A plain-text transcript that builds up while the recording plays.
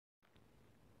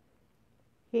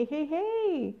Hey, hey,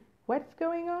 hey! What's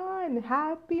going on?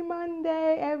 Happy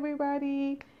Monday,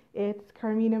 everybody! It's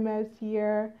Carmina Mez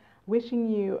here, wishing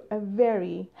you a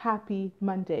very happy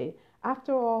Monday.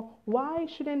 After all, why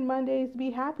shouldn't Mondays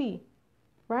be happy,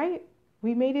 right?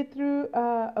 We made it through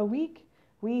a week.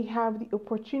 We have the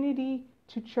opportunity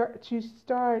to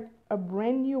start a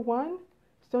brand new one.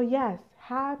 So, yes,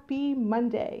 happy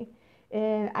Monday.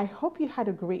 And I hope you had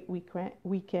a great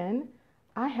weekend.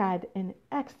 I had an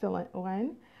excellent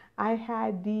one. I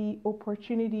had the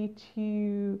opportunity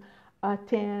to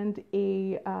attend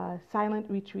a silent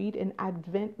retreat, an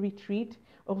Advent retreat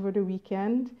over the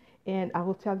weekend, and I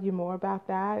will tell you more about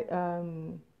that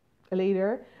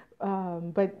later.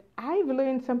 But I've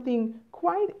learned something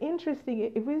quite interesting.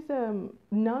 It was a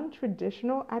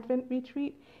non-traditional Advent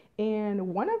retreat,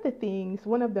 and one of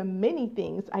the many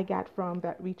things I got from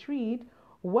that retreat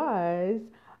was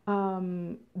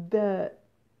the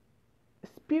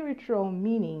spiritual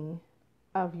meaning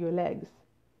of your legs.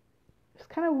 It's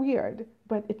kind of weird,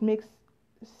 but it makes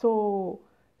so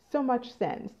so much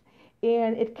sense,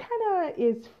 and it kind of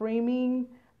is framing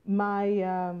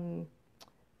my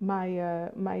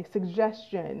my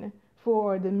suggestion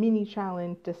for the mini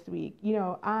challenge this week.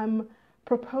 I'm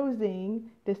proposing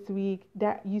this week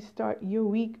that you start your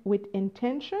week with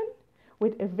intention,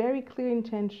 with a very clear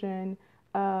intention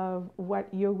of what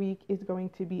your week is going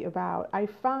to be about. I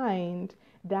find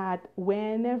that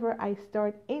whenever I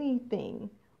start anything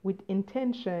with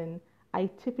intention, I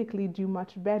typically do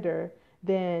much better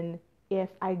than if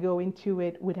I go into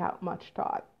it without much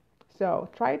thought. So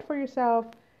try it for yourself,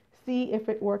 see if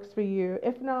it works for you.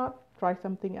 If not, try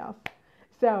something else.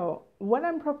 So, what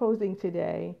I'm proposing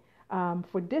today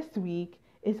for this week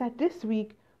is that this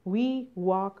week we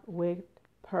walk with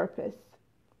purpose,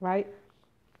 right?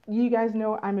 You guys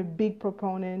know I'm a big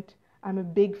proponent, I'm a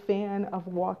big fan of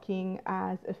walking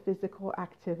as a physical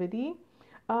activity.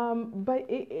 But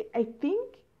I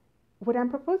think what I'm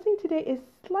proposing today is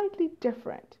slightly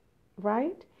different,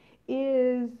 right?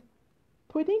 Is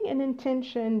putting an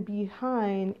intention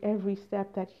behind every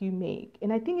step that you make.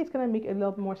 And I think it's going to make a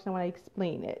little more sense when I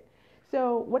explain it.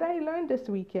 So, what I learned this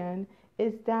weekend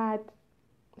is that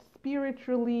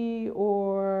spiritually,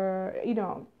 or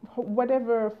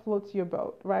whatever floats your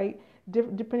boat, right?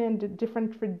 Depending on the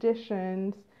different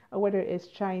traditions, whether it's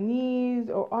Chinese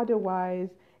or otherwise,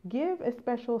 give a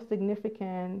special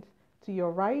significance to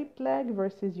your right leg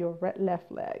versus your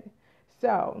left leg.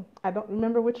 So I don't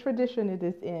remember which tradition it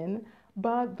is in,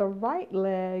 but the right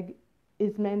leg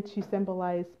is meant to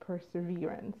symbolize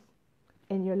perseverance,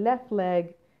 and your left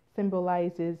leg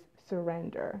symbolizes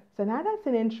surrender. So now that's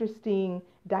an interesting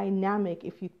dynamic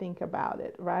if you think about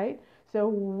it, right? So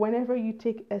whenever you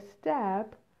take a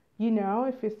step,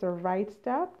 if it's the right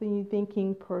step, then you're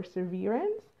thinking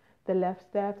perseverance. The left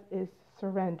step is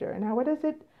surrender. Now, what is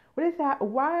that?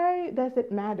 Why does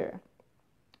it matter?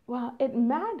 Well, it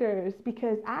matters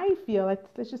because I feel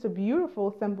it's just a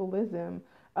beautiful symbolism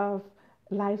of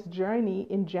life's journey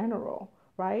in general,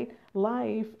 right?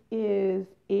 Life is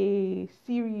a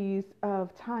series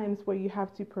of times where you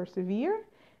have to persevere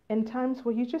and times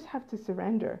where you just have to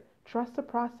surrender. Trust the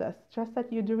process, trust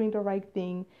that you're doing the right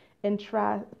thing, and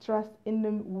trust in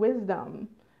the wisdom,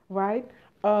 right?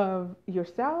 Of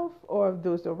yourself or of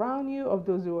those around you, of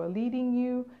those who are leading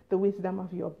you, the wisdom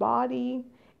of your body.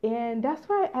 And that's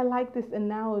why I like this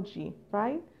analogy,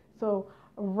 right? So,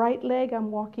 right leg, I'm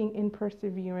walking in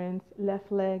perseverance,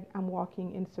 left leg, I'm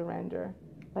walking in surrender.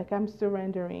 Like I'm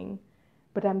surrendering,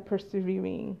 but I'm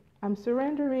persevering. I'm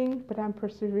surrendering, but I'm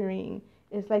persevering.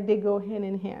 It's like they go hand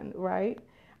in hand, right?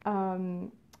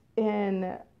 Um,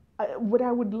 and what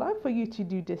I would love for you to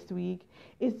do this week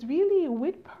is really,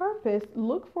 with purpose,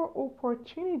 look for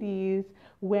opportunities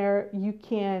where you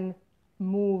can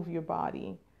move your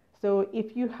body. So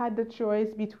if you had the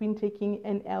choice between taking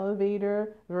an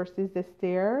elevator versus the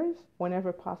stairs,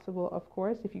 whenever possible, of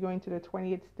course, if you're going to the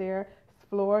 20th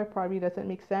floor, it probably doesn't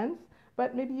make sense.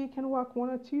 But maybe you can walk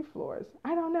one or two floors.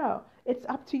 I don't know. It's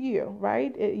up to you,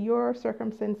 right? Your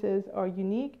circumstances are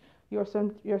unique. Your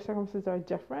circumstances are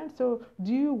different. So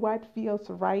do what feels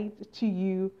right to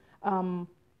you um,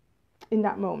 in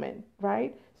that moment,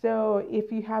 right? So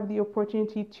if you have the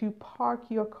opportunity to park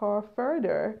your car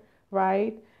further,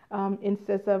 right,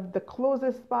 instead of the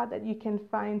closest spot that you can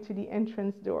find to the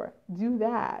entrance door, do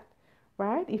that,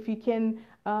 right? If you can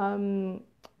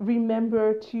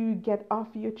remember to get off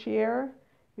your chair,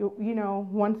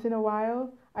 once in a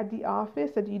while at the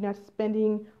office, so that you're not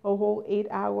spending a whole 8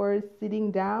 hours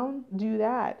sitting down, do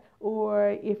that.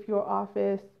 Or if your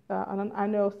office, I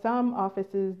know some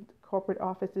offices, corporate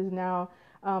offices now,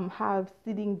 have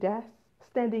sitting desks,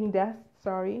 standing desks,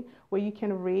 sorry, where you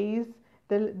can raise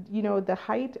the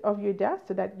height of your desk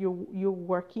so that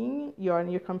you're on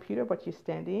your computer, but you're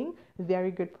standing.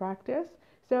 Very good practice.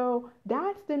 So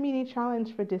that's the mini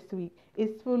challenge for this week,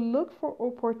 is to look for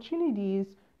opportunities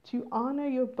to honor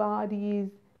your body's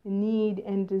need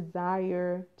and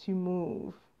desire to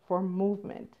move, for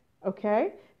movement.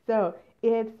 Okay? So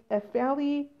it's a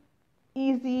fairly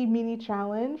easy mini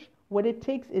challenge. What it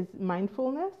takes is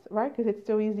mindfulness, right? Because it's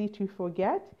so easy to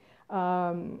forget.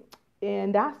 Um,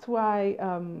 and that's why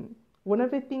one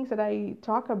of the things that I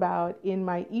talk about in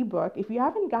my ebook, if you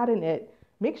haven't gotten it,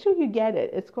 make sure you get it.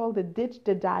 It's called the Ditch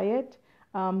the Diet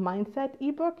Mindset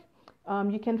ebook.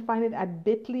 You can find it at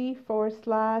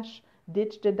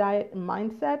bit.ly/Ditch the Diet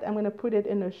Mindset. I'm going to put it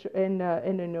in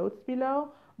the notes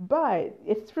below, but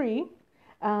it's free.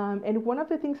 And one of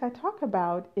the things I talk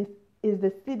about is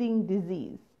the sitting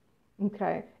disease.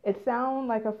 Okay, it sounds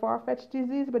like a far-fetched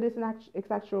disease, but it's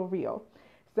actual real.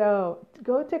 So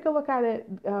go take a look at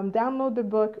it, download the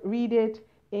book, read it,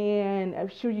 and I'm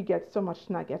sure you get so much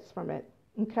nuggets from it.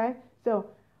 Okay, so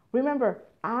remember,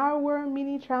 our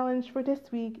mini challenge for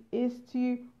this week is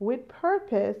to, with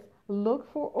purpose, look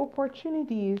for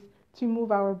opportunities to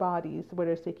move our bodies,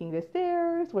 whether it's taking the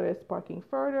stairs, whether it's parking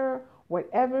further,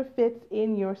 whatever fits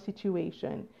in your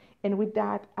situation. And with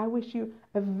that, I wish you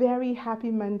a very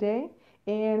happy Monday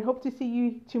and hope to see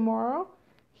you tomorrow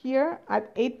here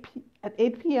at 8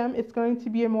 p.m. It's going to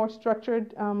be a more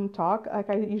structured talk like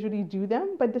I usually do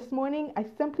them. But this morning, I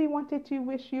simply wanted to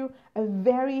wish you a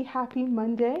very happy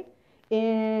Monday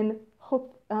and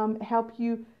hope help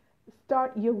you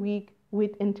start your week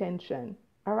with intention.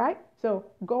 All right? So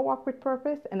go walk with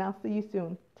purpose, and I'll see you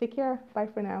soon. Take care. Bye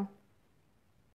for now.